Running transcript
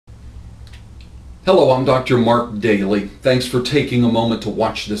Hello, I'm Dr. Mark Daly. Thanks for taking a moment to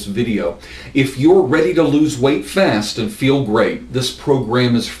watch this video. If you're ready to lose weight fast and feel great, this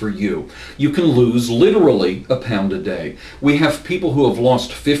program is for you. You can lose literally a pound a day. We have people who have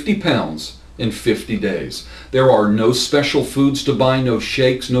lost 50 pounds in 50 days. There are no special foods to buy, no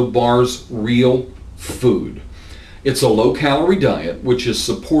shakes, no bars, real food. It's a low-calorie diet which is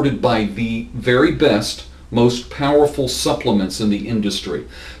supported by the very best, most powerful supplements in the industry.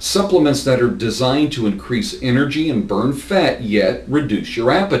 Supplements that are designed to increase energy and burn fat, yet reduce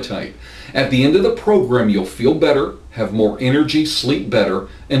your appetite. At the end of the program, you'll feel better, have more energy, sleep better,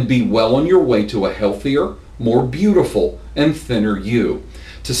 and be well on your way to a healthier, more beautiful, and thinner you.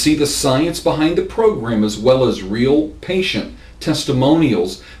 To see the science behind the program as well as real patient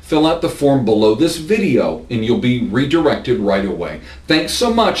testimonials, fill out the form below this video and you'll be redirected right away. Thanks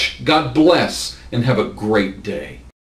so much. God bless and have a great day.